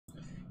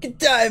Good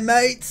day,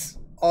 mates.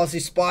 Aussie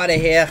Spider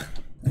here.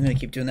 I'm gonna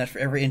keep doing that for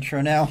every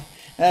intro now.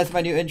 That's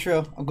my new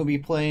intro. I'm gonna be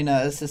playing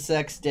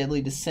SSX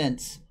Deadly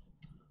Descent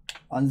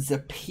on the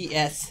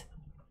PS3.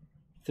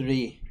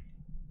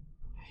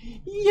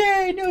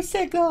 Yay, no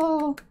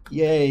signal!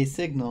 Yay,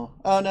 signal.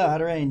 Oh no,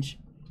 out of range.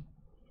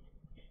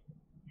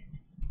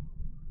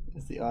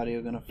 Is the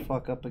audio gonna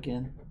fuck up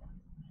again?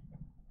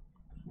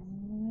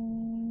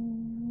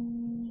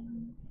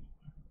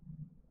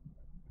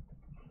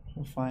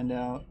 We'll find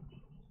out.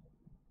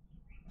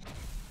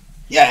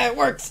 Yeah, it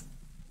works!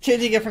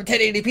 Changing it from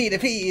 1080p to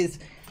P is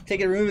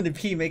taking a room in the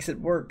P makes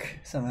it work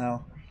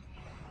somehow.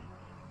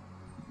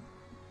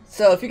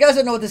 So if you guys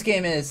don't know what this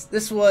game is,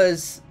 this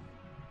was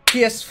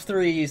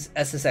PS3's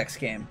SSX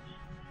game.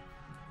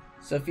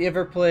 So if you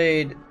ever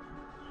played,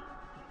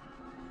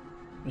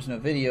 there's no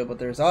video, but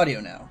there's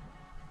audio now.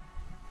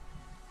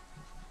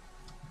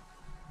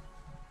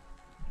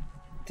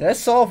 Did I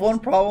solve one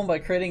problem by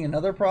creating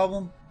another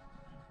problem?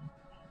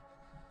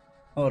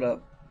 Hold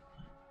up.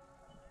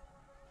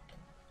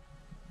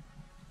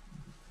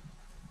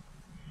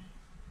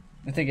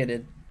 I think I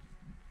did.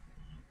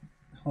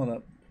 Hold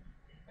up.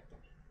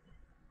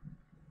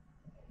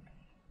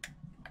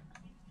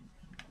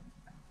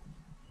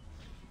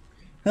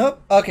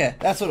 Nope. Okay,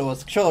 that's what it was.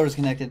 The controller was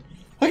connected.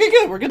 Okay,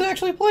 good. We're gonna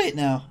actually play it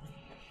now.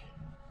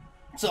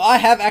 So I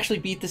have actually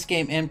beat this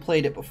game and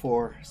played it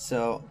before.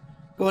 So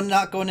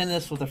not going in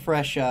this with a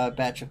fresh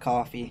batch of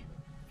coffee,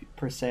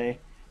 per se.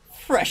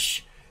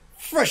 Fresh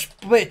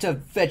bit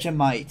of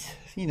Vegemite.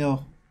 You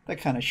know, that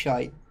kind of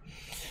shite.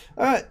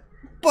 All right.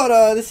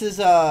 But this is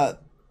like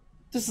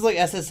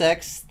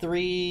SSX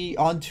 3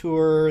 on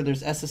tour.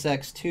 There's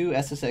SSX 2,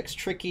 SSX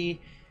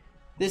Tricky.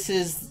 This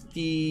is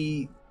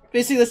the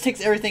basically this takes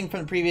everything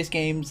from the previous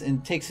games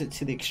and takes it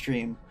to the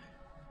extreme.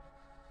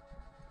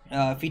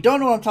 If you don't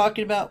know what I'm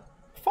talking about,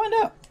 find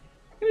out.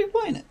 You'll be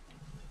playing it.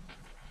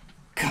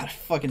 God, I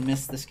fucking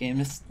missed this game.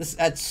 This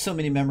adds so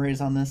many memories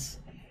on this.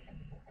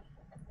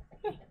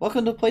 Yeah,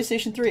 welcome to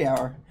PlayStation 3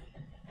 hour.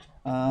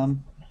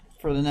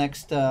 For the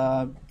next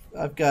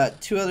I've got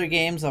 2 other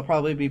games I'll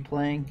probably be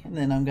playing, and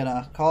then I'm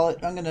gonna call it.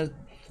 I'm gonna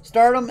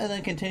start them and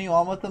then continue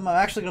on with them. I'm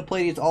actually gonna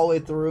play these all the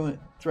way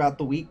throughout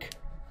the week.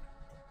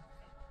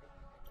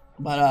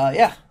 But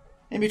yeah,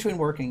 in between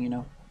working, you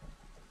know,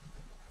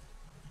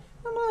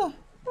 I'm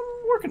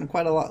working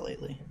quite a lot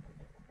lately.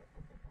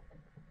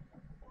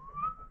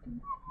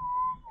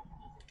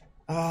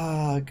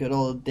 Good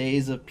old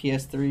days of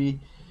PS3.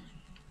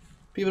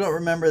 People don't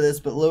remember this,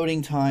 but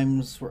loading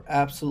times were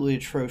absolutely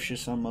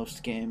atrocious on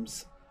most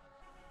games.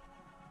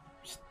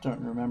 Just don't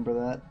remember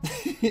that.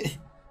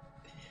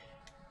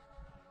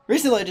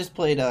 Recently I just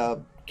played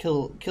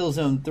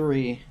Killzone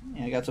 3,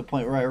 and I got to a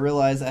point where I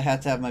realized I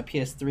had to have my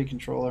PS3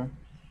 controller.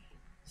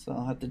 So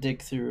I'll have to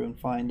dig through and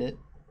find it.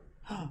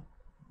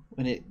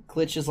 When it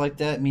glitches like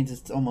that, it means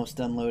it's almost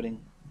done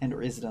loading. And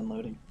or is done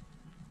loading.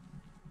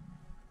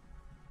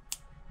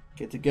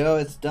 Good to go,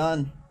 it's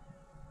done.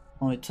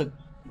 Only took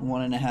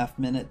 1.5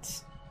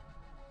 minutes.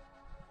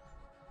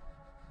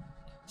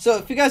 So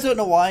if you guys don't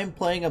know why I'm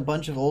playing a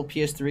bunch of old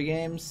PS3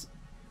 games,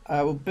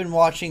 I've been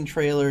watching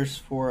trailers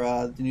for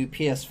the new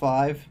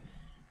PS5.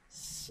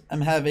 I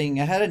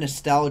had a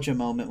nostalgia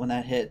moment when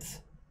that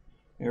hit.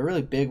 A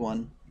really big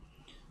one.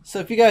 So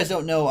if you guys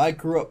don't know, I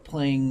grew up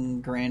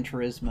playing Gran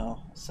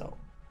Turismo. So,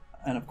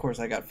 and of course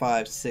I got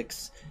 5,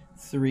 6,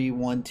 3,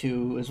 1,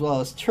 2, as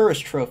well as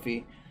Tourist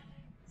Trophy.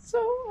 So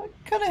I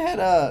kind of had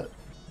a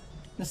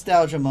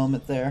nostalgia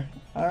moment there.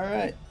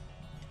 Alright.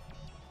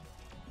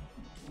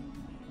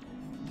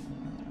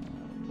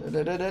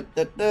 There's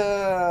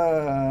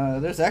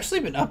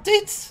actually been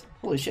updates?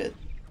 Holy shit.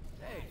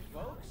 Hey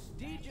folks,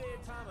 DJ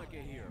Atomica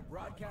here,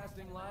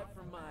 broadcasting live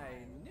from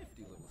my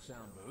nifty little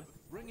sound booth,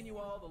 bringing you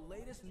all the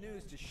latest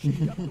news to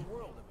shake up the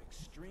world of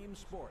extreme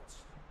sports.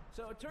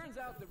 So it turns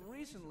out that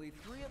recently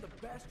 3 of the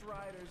best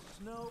riders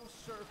snow,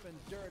 surf, and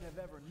dirt have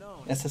ever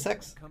known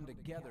SSX come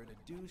together to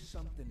do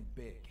something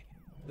big.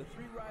 The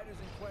 3 riders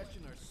in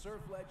question are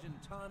surf legend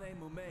Tane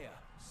Mumea,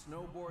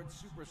 snowboard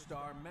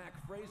superstar Mac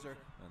Fraser,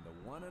 and the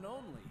one and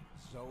only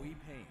Zoe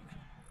Payne.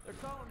 They're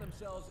calling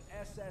themselves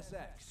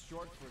SSX,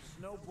 short for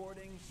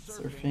snowboarding,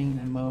 surfing,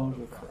 and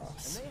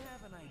motocross. And they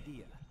have an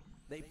idea.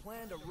 They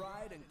plan to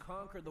ride and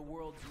conquer the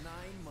world's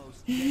 9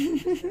 most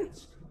dangerous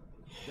descents.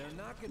 They're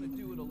not going to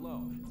do it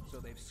alone,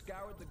 so they've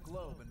scoured the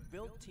globe and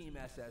built Team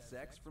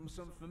SSX from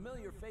some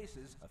familiar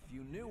faces, a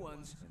few new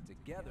ones, and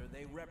together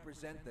they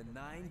represent the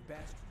 9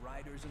 best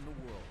riders in the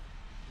world.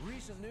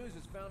 Recent news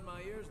has found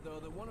my ears, though,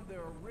 that one of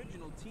their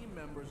original team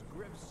members,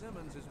 Griff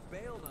Simmons, has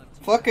bailed on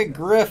Team Fucking SSX.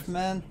 Griff,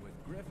 man.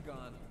 With Griff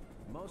gone,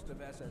 most of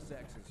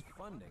SSX's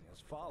funding has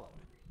followed.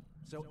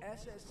 So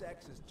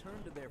SSX has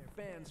turned to their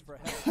fans for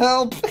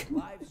help.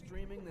 Live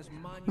streaming this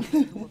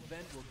monumental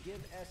event will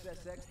give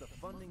SSX the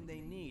funding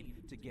they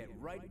need to get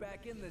right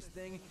back in this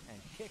thing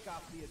and kick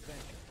off the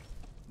adventure.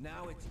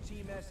 Now it's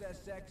Team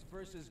SSX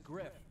versus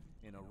Griff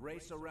in a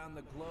race around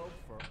the globe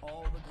for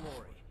all the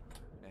glory.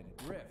 And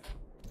Griff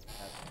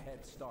has a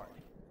head start.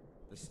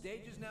 The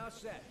stage is now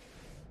set.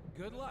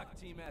 Good luck,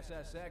 Team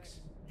SSX.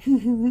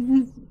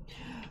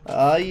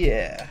 Oh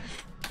yeah.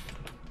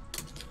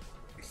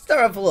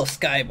 Start off with a little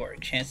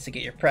skyboarding. Chance to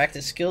get your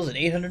practice skills at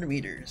 800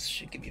 meters.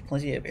 Should give you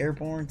plenty of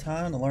airborne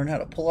time to learn how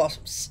to pull off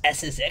some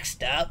SSX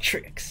style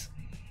tricks.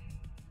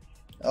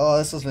 Oh,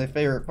 this was my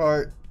favorite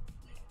part.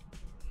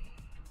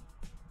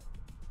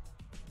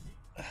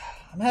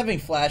 I'm having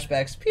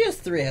flashbacks.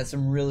 PS3 had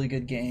some really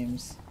good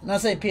games. I'm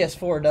not saying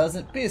PS4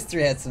 doesn't.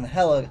 PS3 had some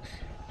hella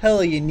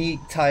unique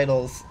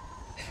titles.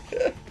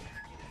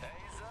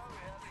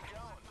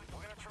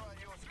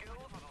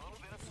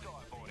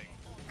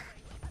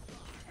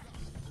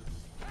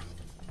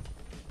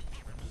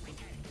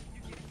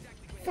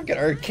 Fucking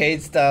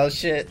arcade style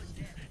shit.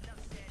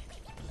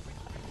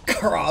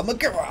 Kara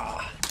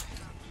Makara.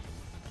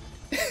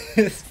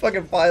 This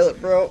fucking pilot,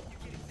 bro.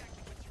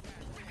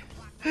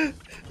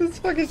 This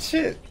fucking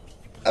shit.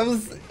 I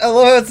love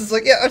how it's just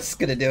like, yeah, I'm just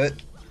gonna do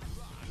it.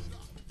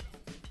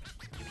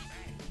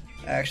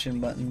 Action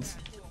buttons.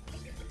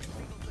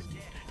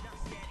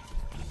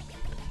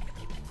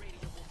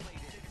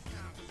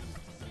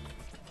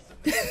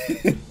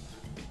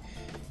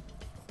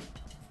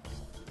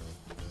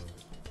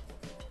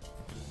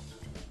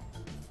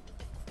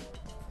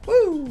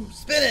 Woo!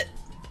 Spin it!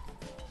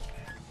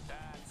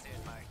 That's it,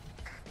 mate.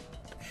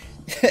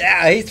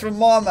 Yeah, he's from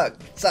Mama.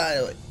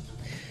 Silent.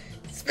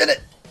 Spin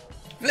it!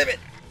 Flip it!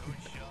 Good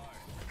show.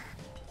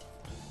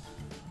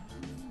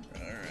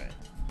 Alright.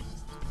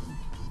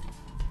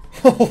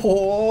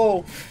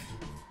 Oh!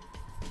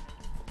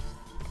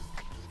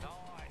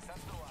 Nice,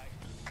 that's the way.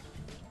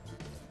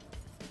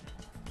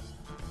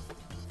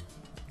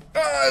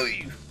 Oh!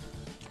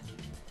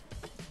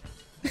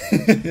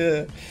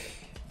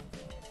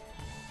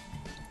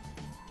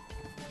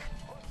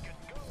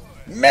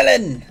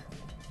 Melon!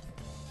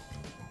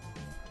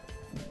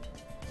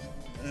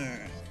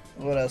 Alright.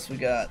 What else we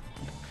got? I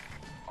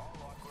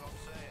like what I'm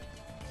saying.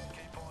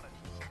 Keep on it.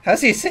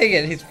 How's he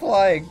singing? He's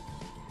flying.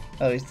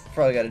 Oh, he's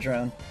probably got a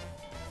drone.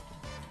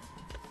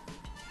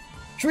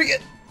 Tweak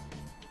it!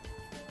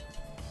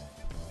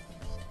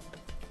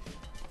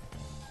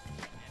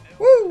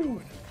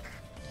 Woo!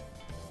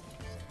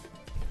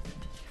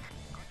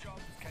 Good job.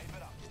 Keep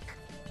it up.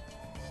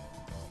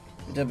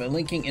 We're done by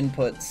linking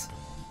inputs.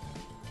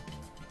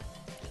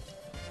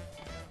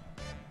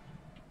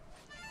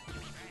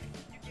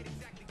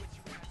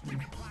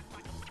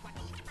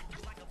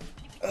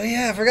 Oh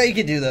yeah, I forgot you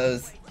could do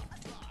those.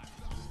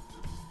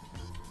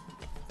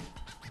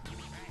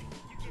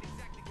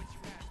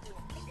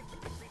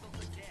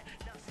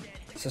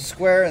 So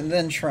square and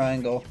then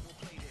triangle.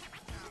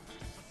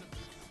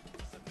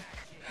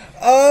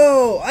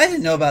 Oh, I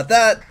didn't know about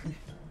that.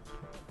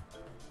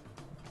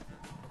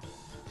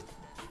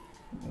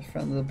 In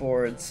front of the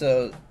board.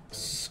 So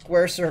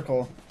square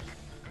circle.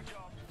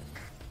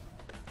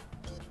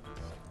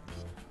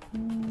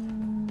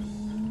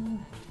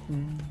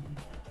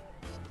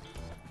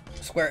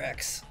 Square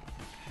X.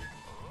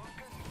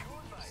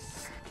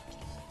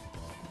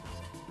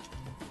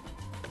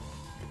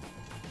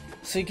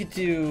 So you could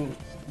do...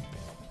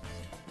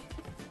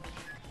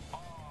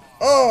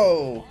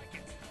 Oh!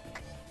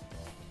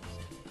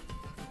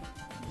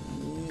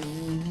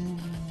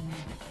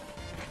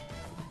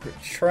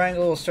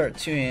 Triangle will start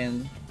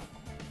tuning.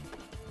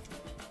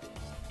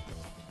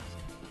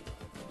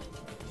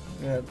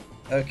 Yeah.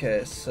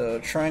 Okay, so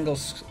triangle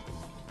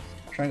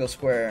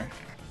square.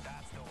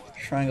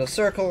 Triangle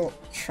circle,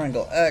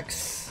 triangle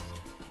X.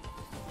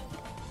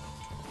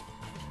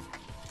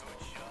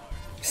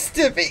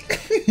 Stiffy!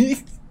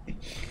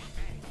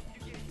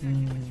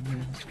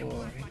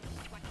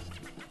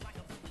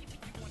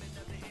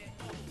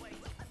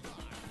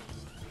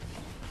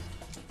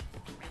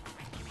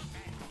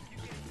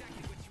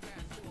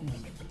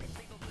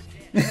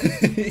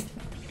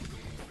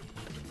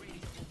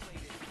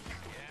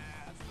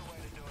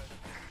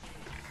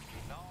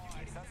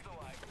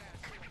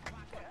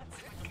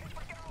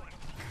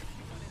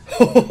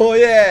 Oh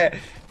yeah!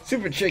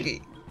 Super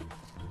tricky.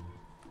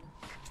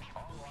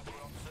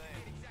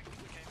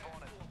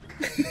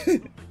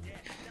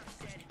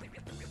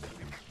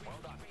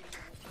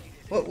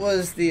 What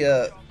was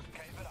the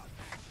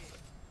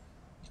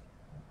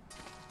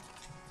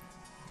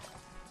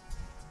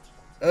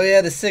Oh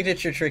yeah, the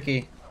signature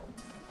tricky.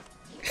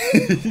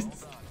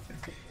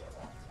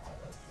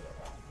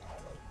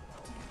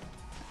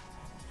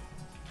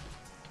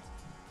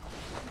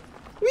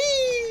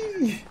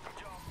 Whee!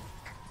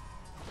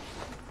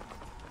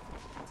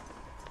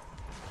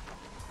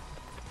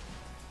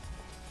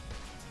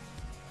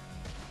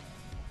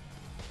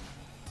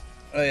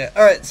 Oh yeah,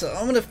 alright, so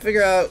I'm gonna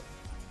figure out...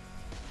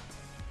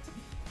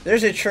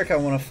 There's a trick I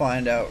want to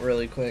find out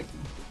really quick.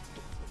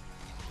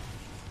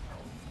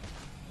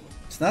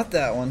 It's not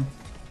that one.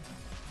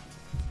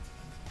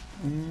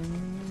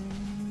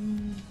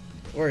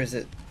 Where is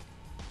it?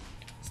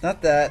 It's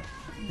not that.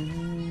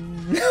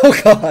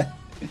 Oh god!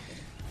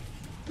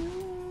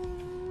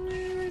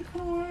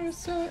 Require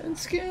certain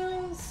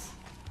skills.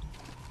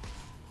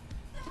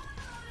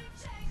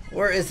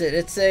 Where is it?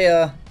 It's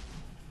a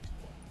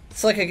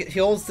It's like he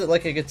holds it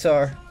like a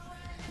guitar.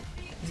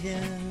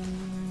 Yes.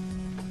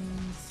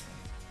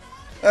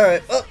 All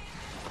right. Oh.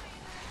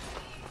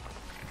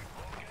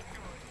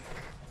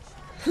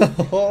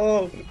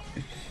 Oh.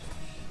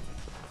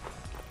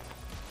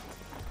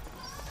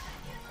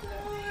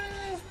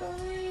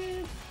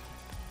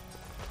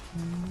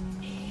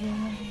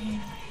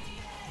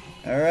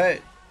 All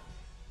right.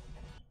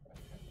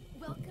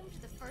 Welcome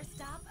to the first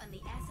stop on the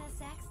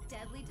SSX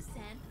Deadly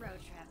Descent road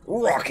trip.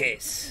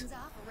 Rockies. Things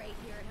off right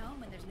here at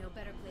home, and there's no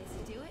better place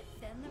to do it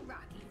than the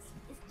Rockies.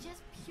 It's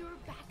just pure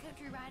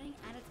backcountry riding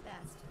at its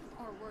best,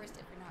 or worst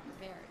if you're not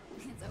prepared.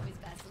 It's always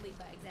best to lead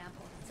by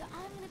example. So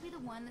I'm gonna be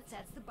the one that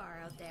sets the bar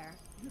out there.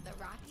 The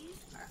Rockies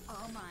are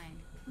all mine.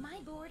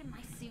 My board and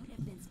my suit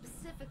have been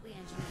specifically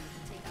engineered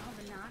to take all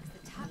the knocks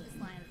the toughest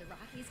line of the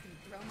Rockies can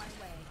throw my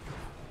way.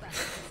 But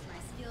it's my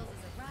skills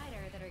as a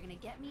rider that are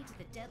gonna get me to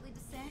the deadly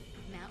descent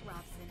of Mount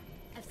Robson.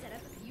 I've set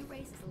up a few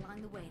races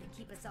along the way to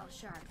keep us all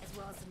sharp, as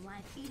well as some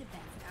live feed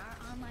events that our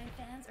online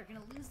fans are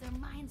gonna lose their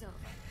minds over.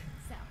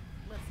 So,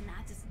 let's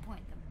not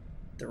disappoint them.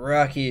 The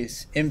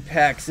Rockies.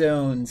 Impact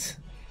zones.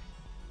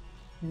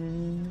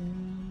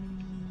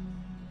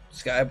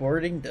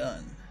 Skyboarding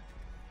done.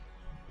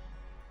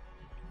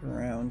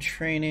 Ground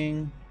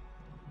training.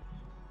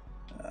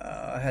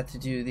 I had to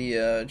do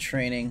the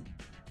training.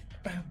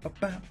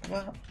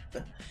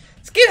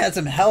 This game had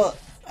some hella.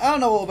 I don't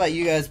know about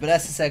you guys, but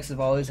SSX have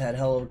always had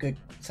hella good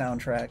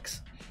soundtracks.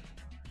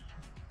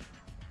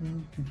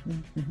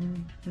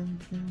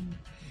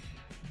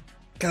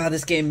 God,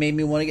 this game made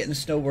me want to get into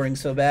snowboarding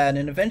so bad,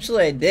 and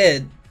eventually I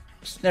did.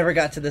 Just never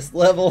got to this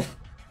level.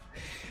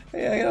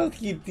 I don't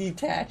think you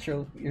detach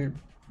your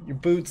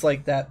boots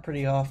like that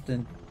pretty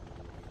often.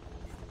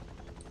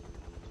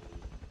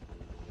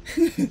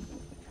 The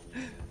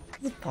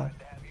part.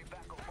 To have you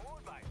back on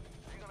board, mate.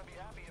 You're gonna be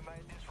happy you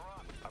made this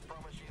run. I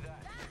promise you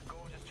that.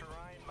 Gorgeous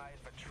terrain made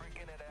for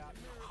tricking it out.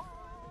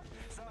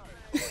 So,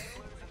 lose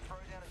and throw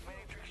down as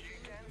many tricks as you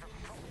can from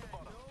top to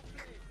bottom.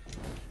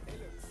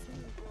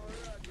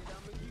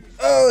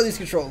 Oh, these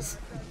controls.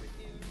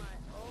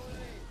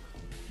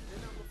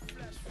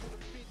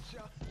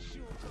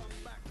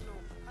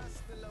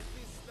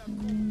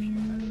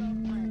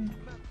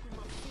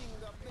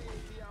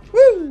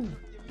 Woo!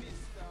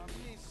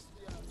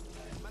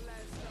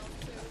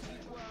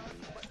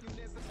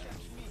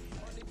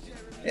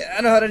 Yeah,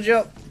 I know how to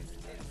jump.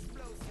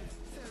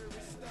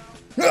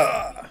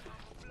 Ah!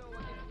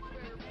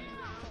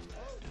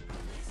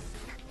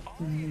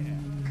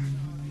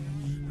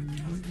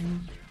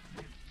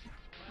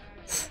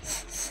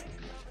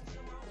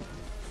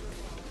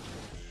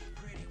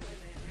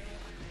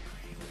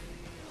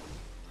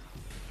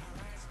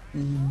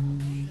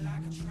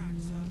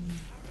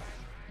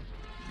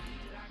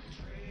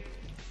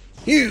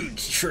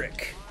 Huge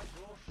trick.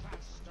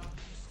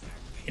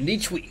 And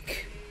each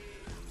week.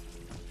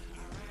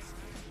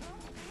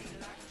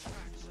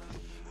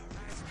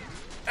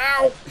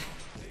 Ow!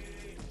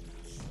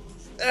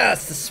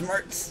 That's the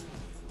smarts.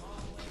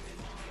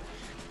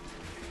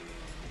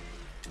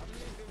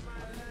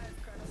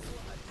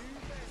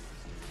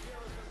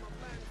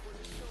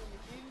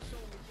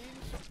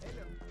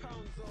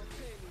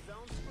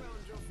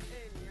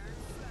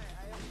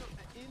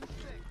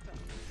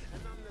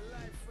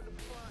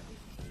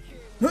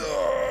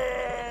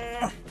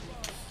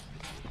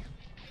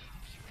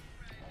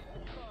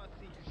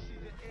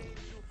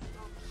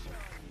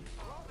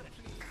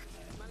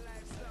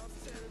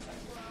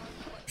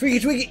 Tweaky,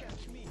 tweaky.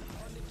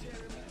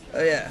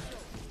 Oh yeah.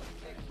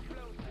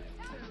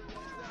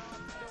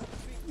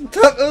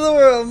 Top of the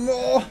world,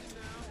 more.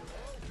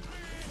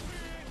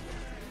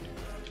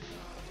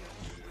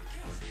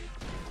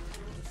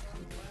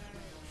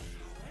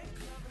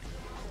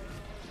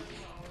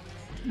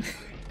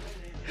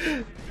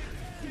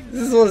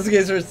 This is one of those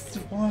games where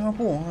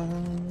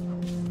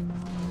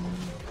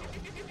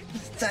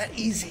it's that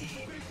easy.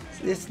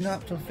 It's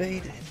not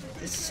pervaded.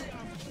 It's so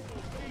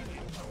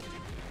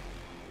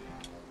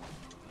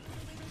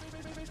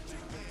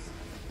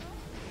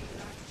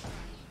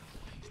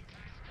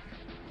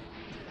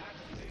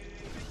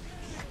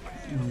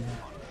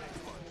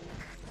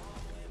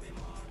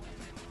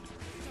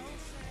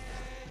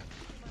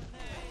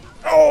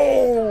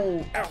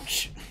oh,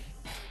 ouch.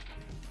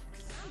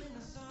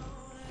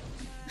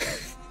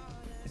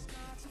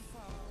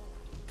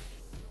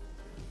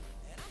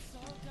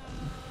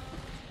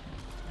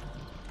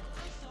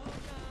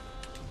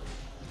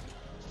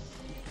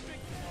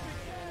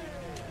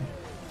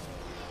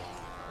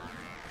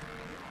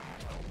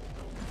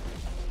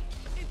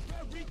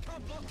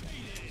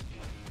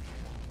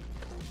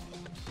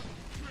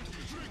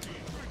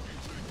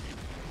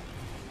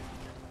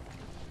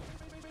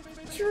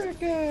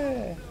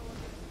 Tricky.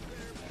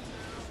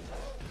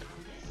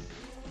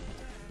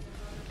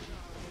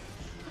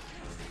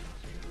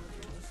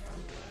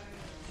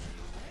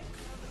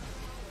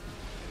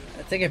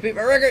 I think I beat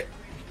my record.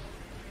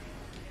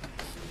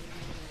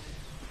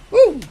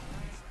 Woo!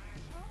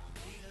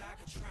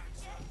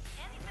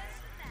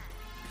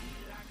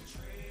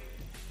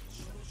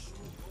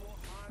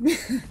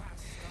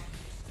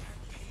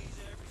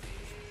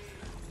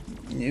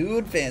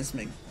 advance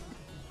me.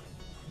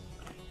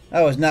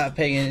 I was not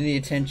paying any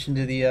attention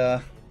to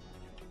the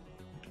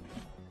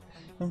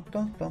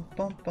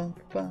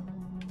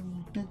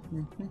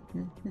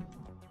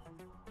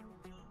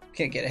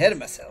Can't get ahead of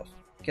myself.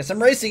 Guess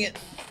I'm racing it.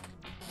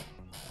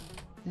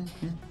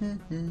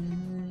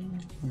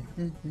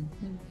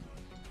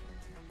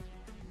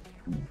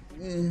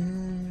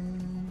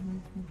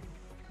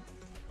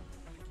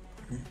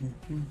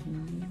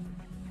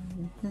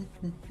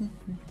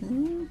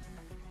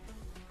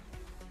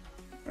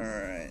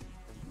 Alright.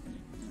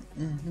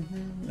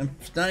 I'm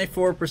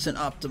 94%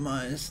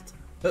 optimized.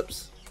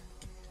 Oops.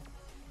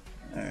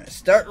 Alright,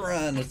 start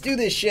run. Let's do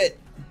this shit.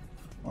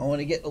 I want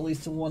to get at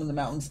least one of the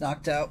mountains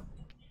knocked out.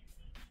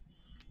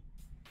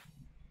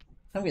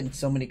 I'm getting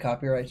so many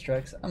copyright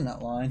strikes. I'm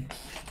not lying.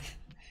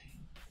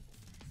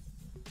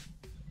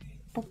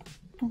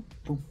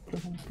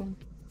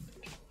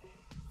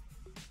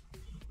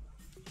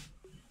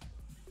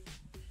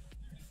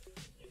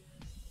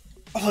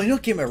 Oh, you know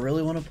what game I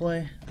really want to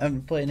play? I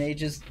haven't played in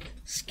ages.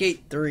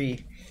 Skate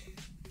 3.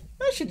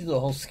 I should do the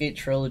whole Skate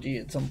trilogy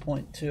at some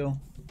point too.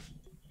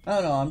 I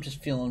don't know, I'm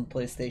just feeling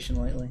PlayStation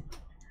lately.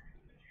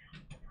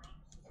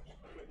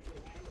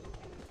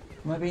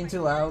 Am I being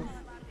too loud?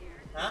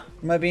 Huh?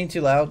 Am I being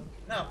too loud?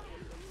 No.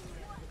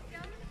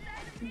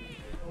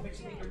 What makes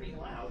you think you're being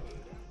loud?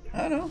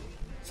 I don't know.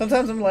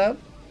 Sometimes I'm loud.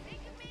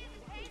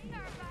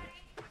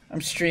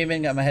 I'm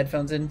streaming, got my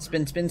headphones in.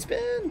 Spin, spin,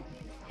 spin!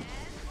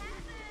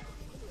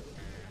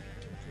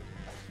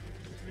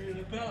 Man,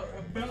 about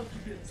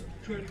to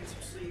try to get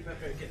some sleep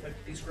after I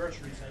get these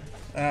groceries in.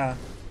 Ah.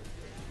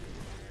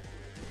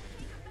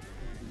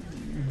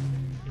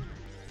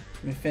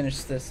 Let me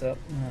finish this up.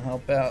 I'll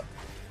help out.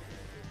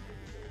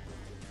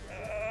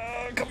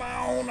 Come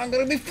on, I'm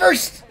gonna be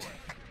first!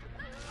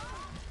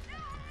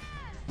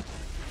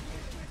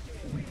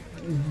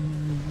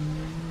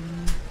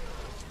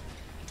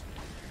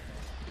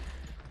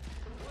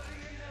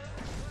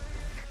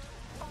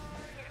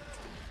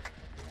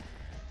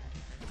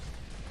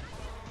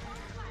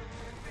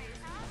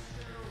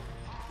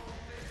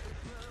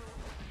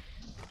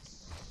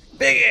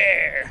 Big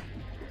air!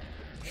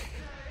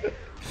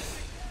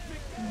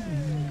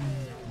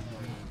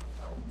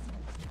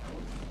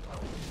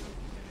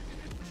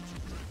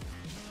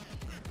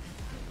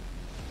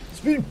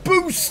 Speed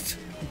boost!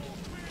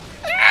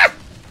 Ah!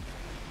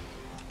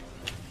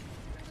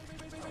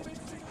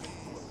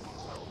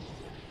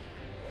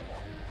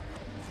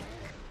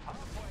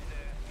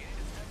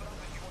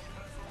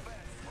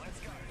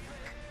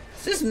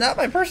 This is not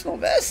my personal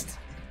best.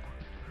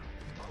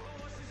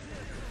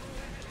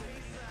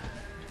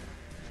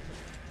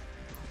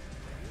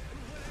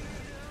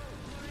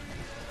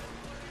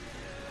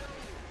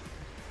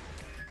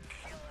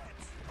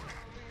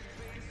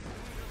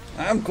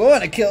 I'm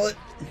going to kill it.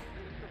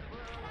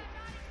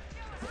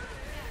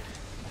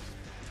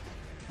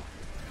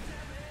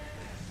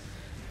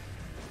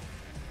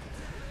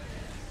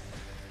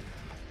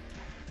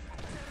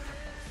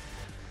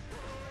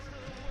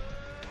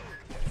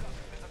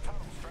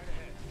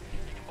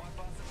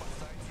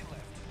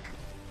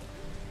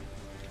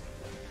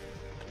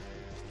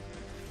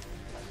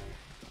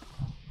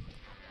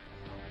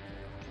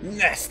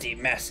 Nasty,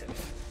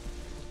 massive.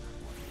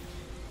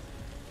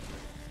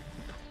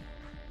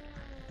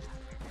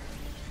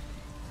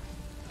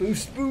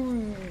 Boost,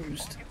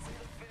 boost.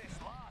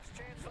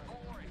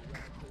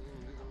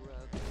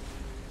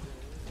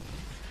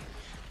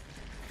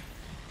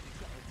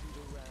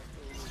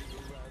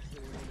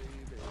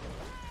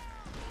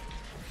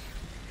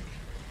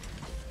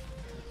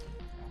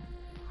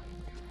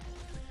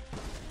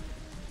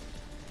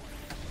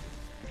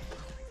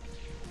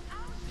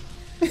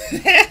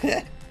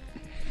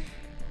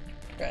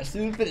 Crash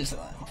through the finish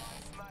line.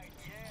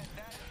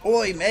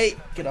 Oi, mate,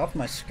 get off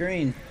my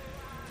screen.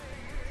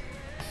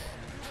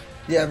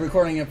 Yeah, I'm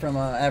recording it from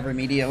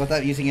AverMedia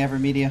without using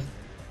AverMedia.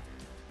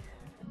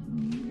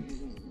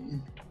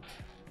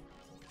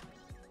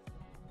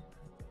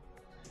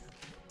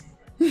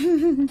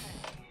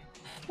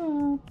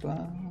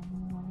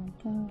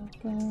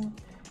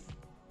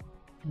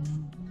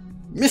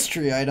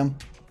 Mystery item.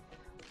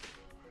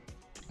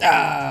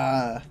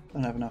 Ah,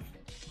 don't have enough.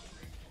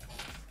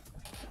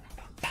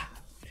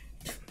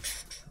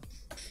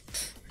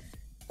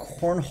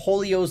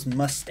 Cornholio's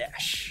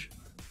mustache.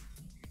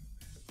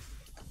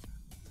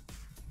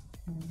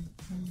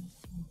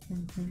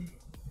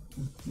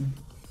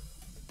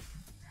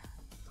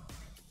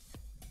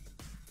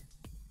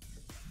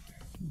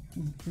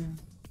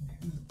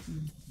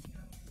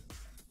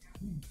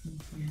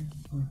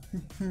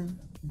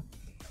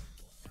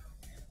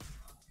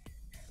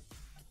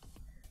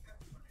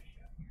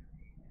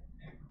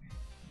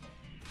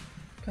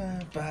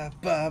 Ba ba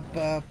ba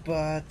ba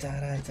ba da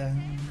da da.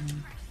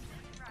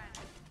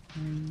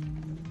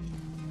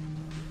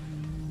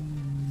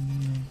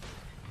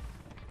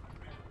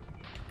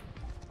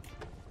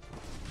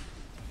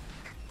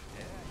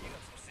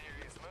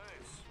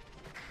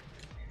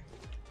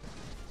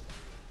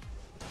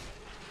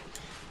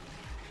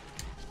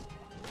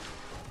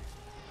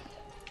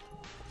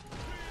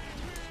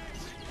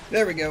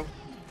 There we go.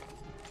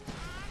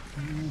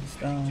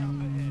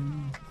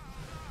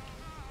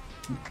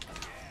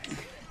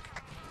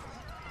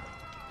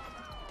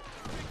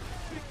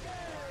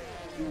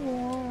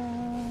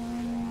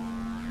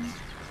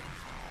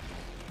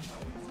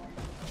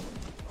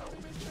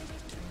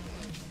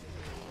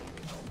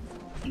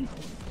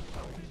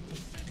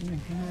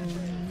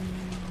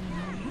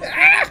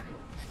 Ah!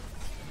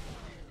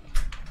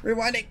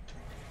 Rewinding.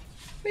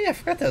 Oh yeah, I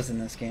forgot that was in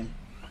this game.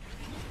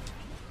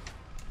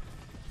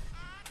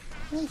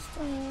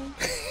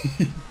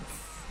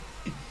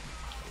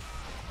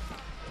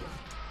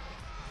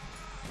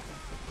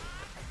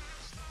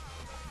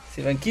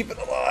 See if I can keep it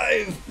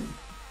alive.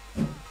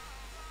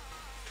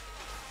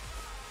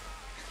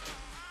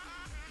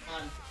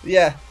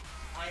 Yeah.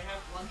 I have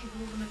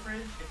Lunchables in the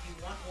fridge. If you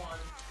want one,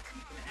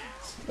 you can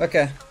ask.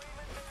 Okay.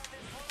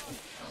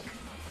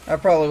 I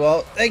probably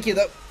will. Thank you,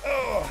 though.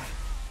 Oh,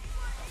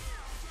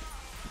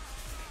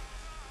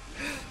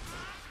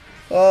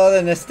 oh,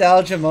 the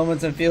nostalgia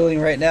moments I'm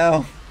feeling right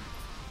now.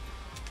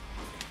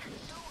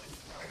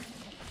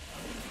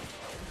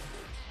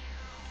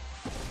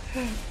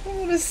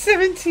 Oh, a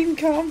 17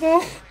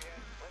 combo.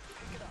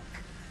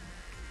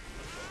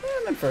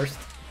 I'm in first.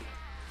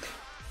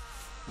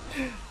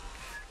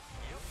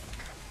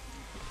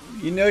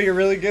 You know you're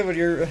really good when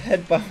you're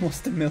ahead by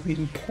almost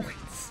 1,000,000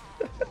 points.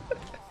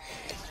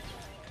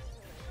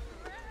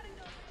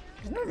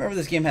 I don't remember if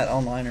this game had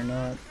online or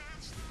not.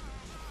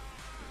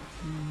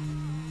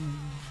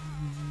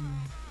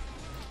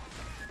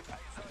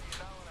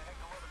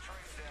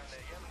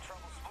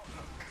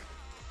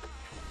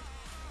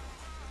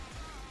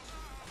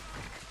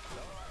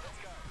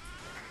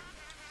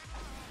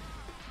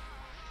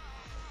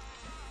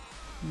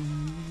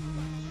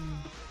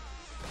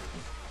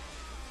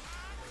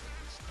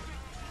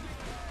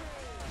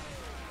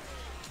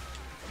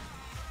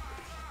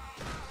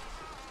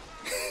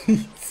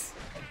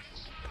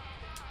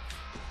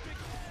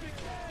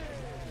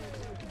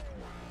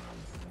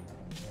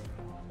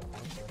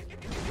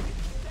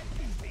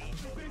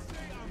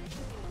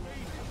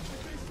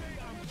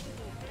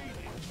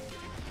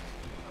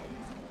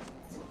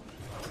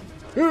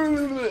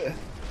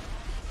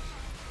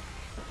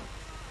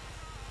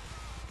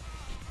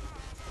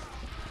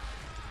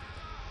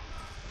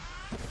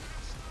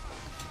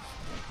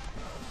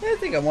 I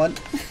think I won.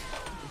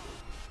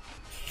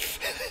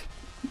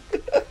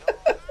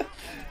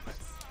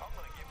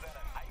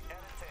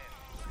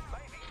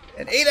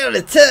 An 8 out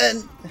of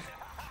 10.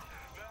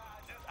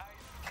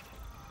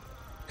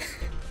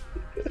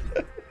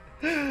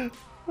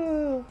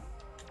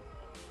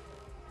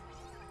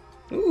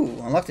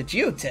 Ooh, unlocked a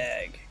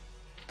geotag.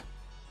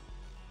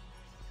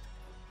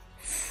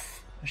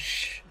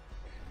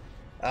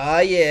 Ah,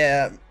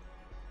 yeah.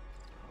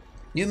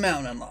 New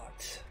mountain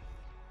unlocked.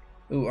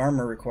 Ooh,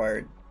 armor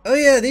required. Oh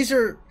yeah, these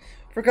are...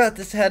 Forgot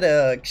this had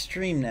a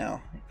extreme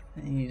now.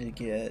 I need to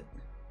get...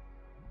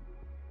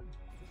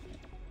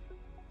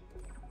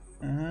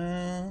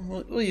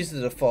 we'll use the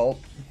default.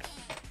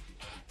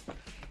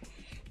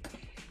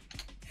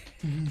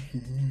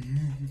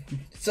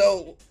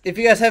 So, if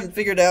you guys haven't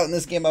figured out in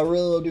this game, I really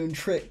love doing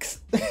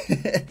tricks.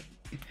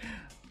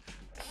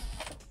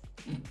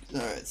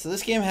 Alright, so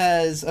this game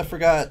has... I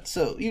forgot.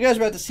 So, you guys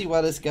are about to see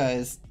why this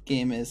guy's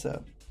game is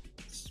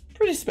it's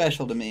pretty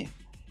special to me.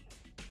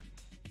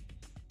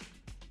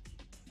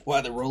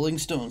 Why the Rolling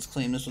Stones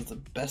claim this was the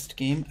best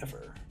game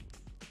ever.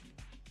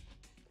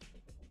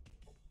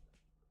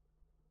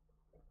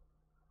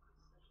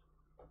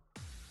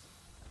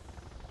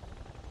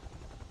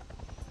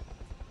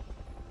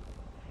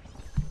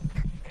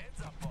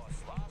 Heads up, boss.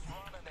 Last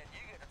run, and then you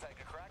get to take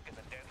a crack at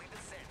the deadly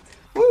descent.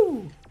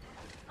 Woo!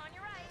 On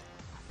your right.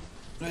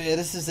 Oh yeah,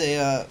 this is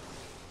a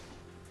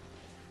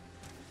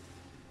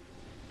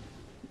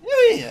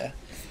oh yeah.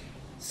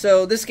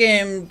 So this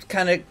game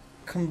kind of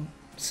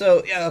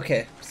so yeah,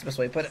 okay. That's the best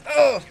way to put it.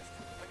 Oh!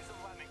 Piece of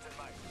Lamington,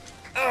 mate.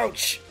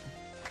 Ouch!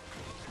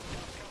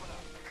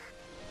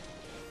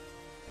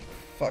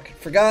 Fuck,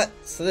 forgot.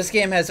 So this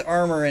game has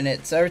armor in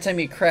it, so every time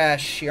you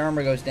crash, your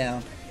armor goes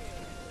down.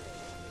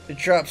 If it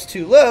drops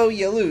too low,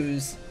 you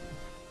lose.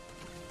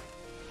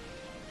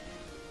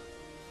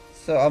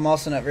 So I'm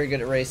also not very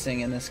good at racing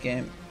in this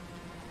game.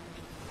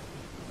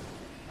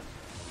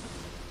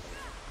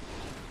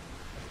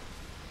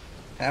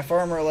 Half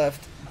armor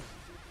left.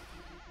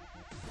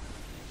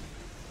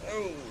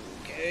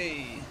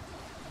 Okay.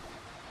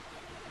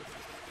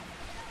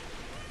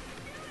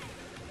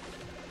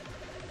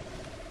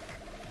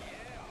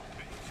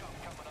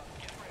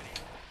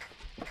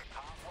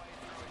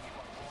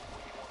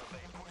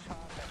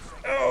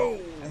 Oh!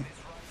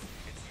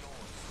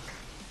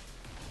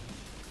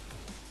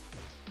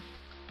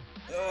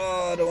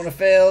 Oh, I don't want to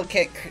fail.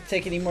 Can't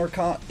take any more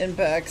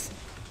impacts.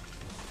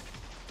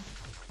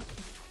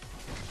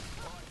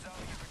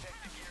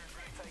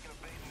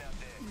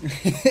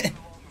 Okay,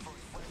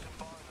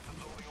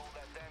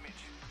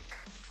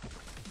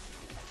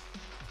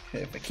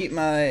 if I keep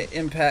my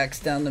impacts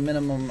down to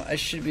minimum, I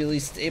should be at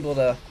least able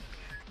to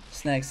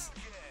snag.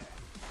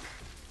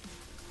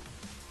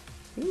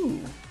 Ooh,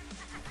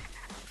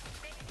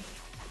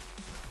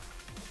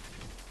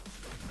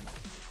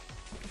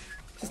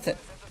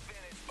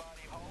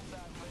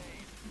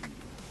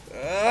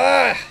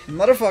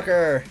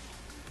 Motherfucker!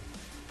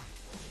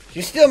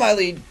 You steal my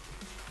lead!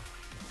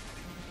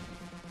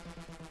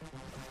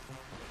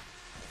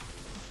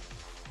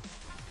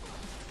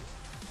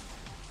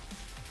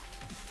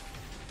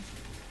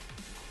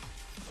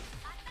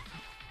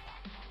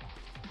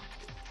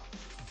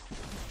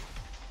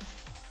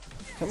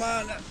 Come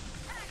on!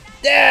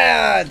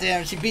 Yeah!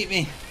 Damn, she beat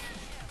me!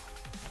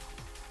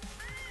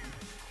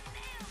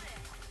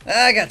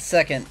 I got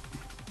second.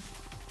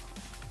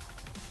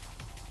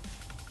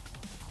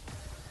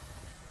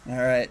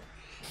 Alright.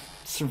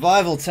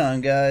 Survival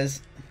time,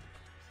 guys.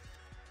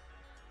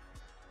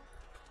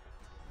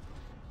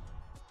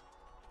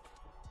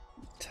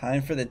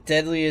 Time for the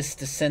deadliest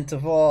descent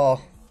of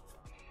all.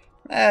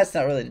 It's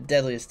not really the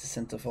deadliest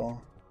descent of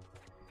all.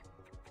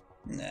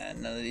 Nah,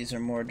 none of these are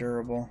more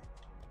durable.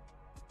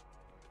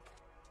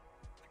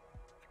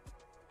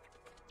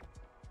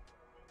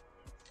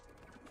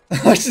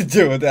 I should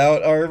do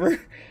without armor.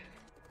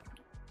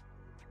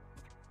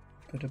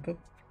 What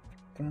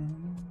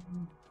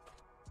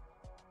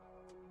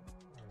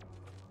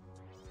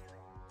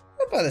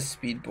about a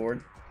speed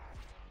board?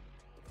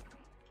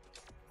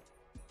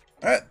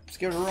 Alright, let's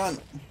give it a run.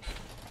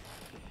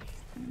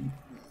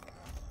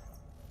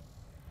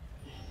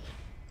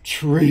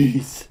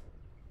 Trees.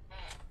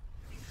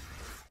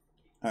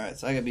 Alright,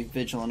 so I gotta be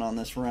vigilant on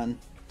this run.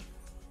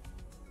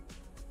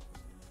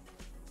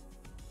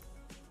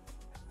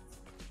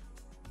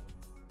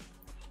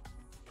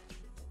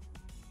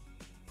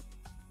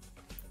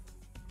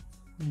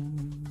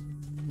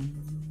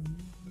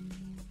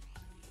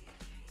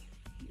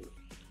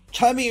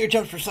 Timing your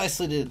jumps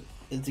precisely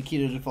is the key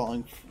to the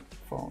falling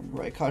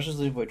right.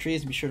 Cautiously avoid trees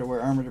and be sure to wear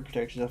armor to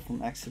protect yourself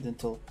from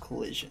accidental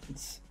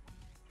collisions.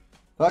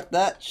 Fuck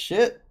that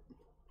shit.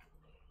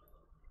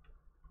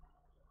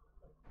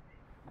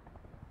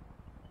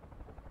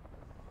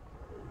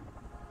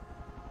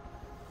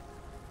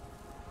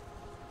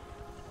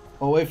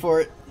 I'll wait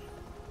for it.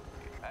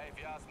 Hey,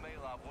 if you ask me,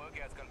 love,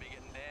 workout's gonna be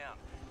getting down.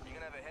 You're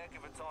gonna have a heck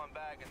of a time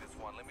back in this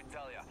one, let me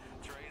tell you.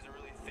 Trees are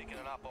really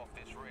thickening up off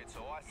this ridge,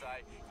 so I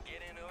say,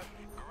 get into it,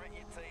 grit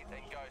your teeth,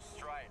 and go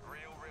straight,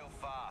 real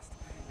fast.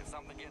 If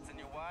something gets in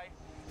your way,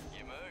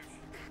 you move.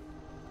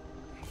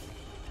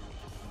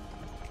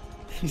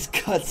 These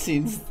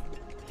cutscenes.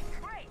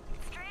 Right,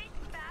 straight,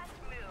 fast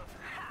move.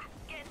 Ha!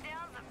 Get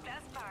down's the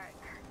best part.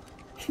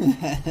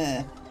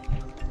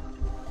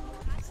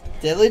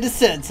 Deadly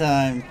descent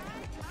time.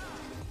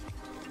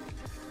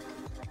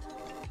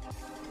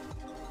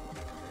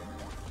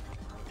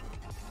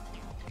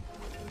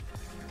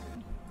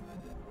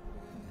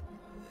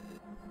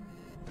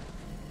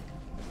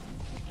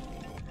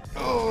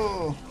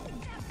 Oh!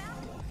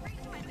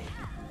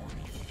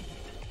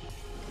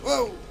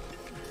 Whoa!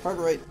 Hard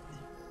right.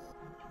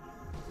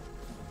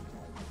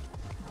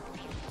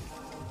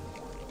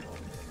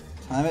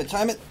 Time it,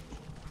 time it.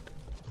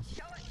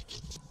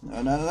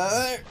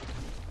 No.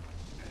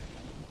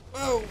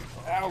 Whoa!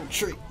 Ow,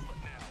 tree.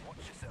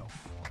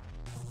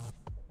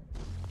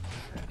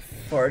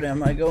 Far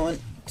am I going?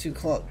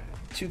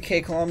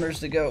 2K kilometers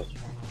to go.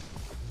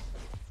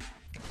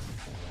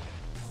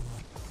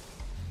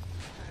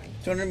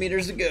 200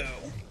 meters to go.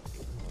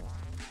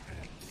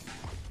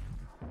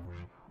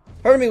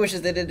 Part of me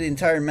wishes they did the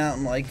entire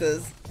mountain like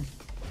this.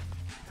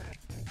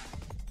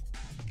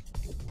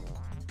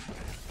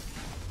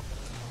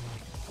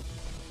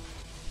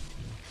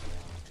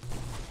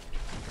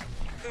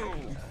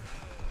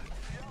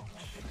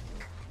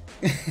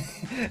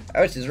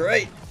 Ouch is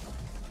right.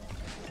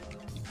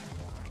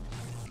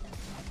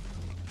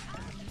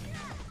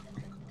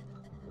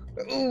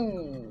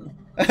 Ooh!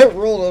 I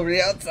rolled over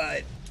the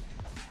outside.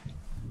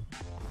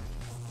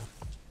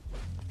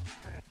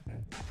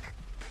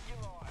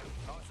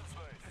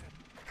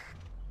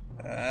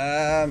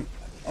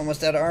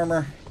 Almost out of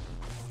armor.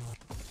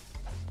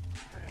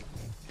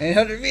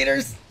 800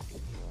 meters.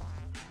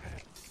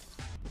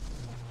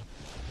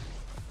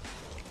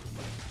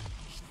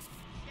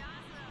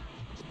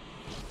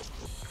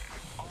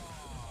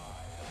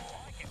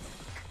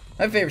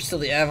 My favorite's still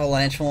the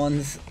avalanche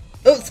ones.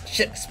 Oh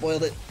shit!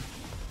 Spoiled it.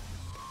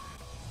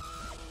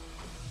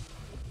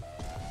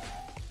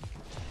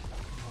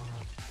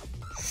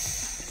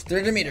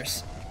 $300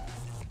 meters.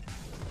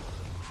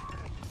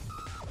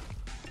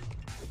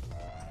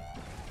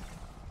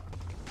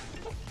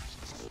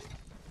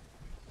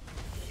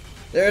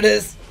 There it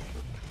is.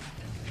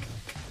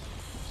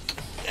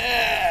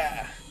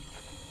 Yeah.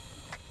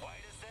 Way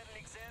to set an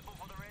example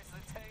for the rest of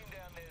the team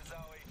down there,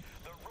 Zoe.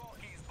 The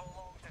Rockies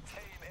belong to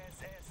Team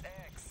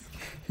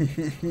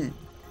SSX.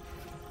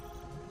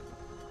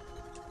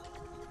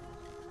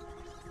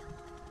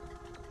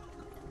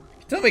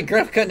 Tell me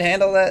Griff couldn't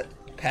handle that.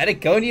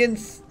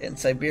 Patagonians in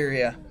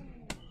Siberia.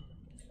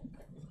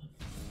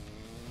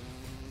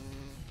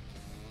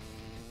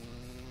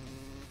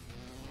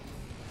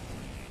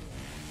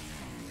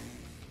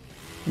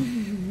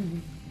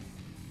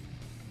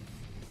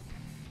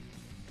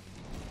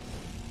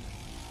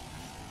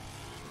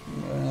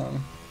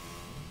 Well.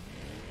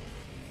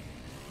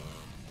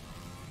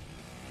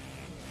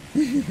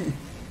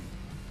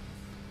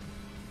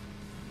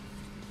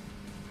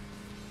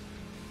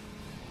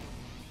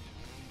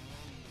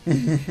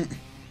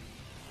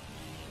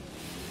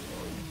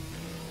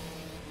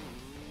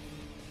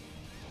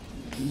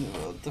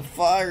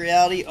 Defy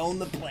reality, own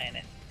the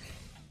planet.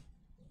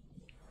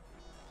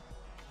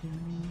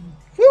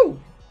 Woo!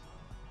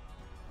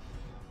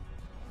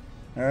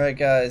 Alright,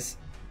 guys.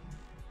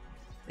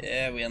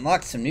 Yeah, we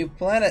unlocked some new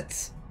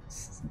planets.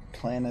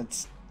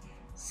 Planets.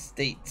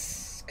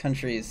 States.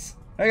 Countries.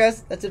 Alright,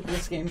 guys. That's it for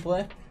this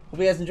gameplay. Hope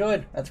you guys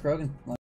enjoyed. That's Grogan.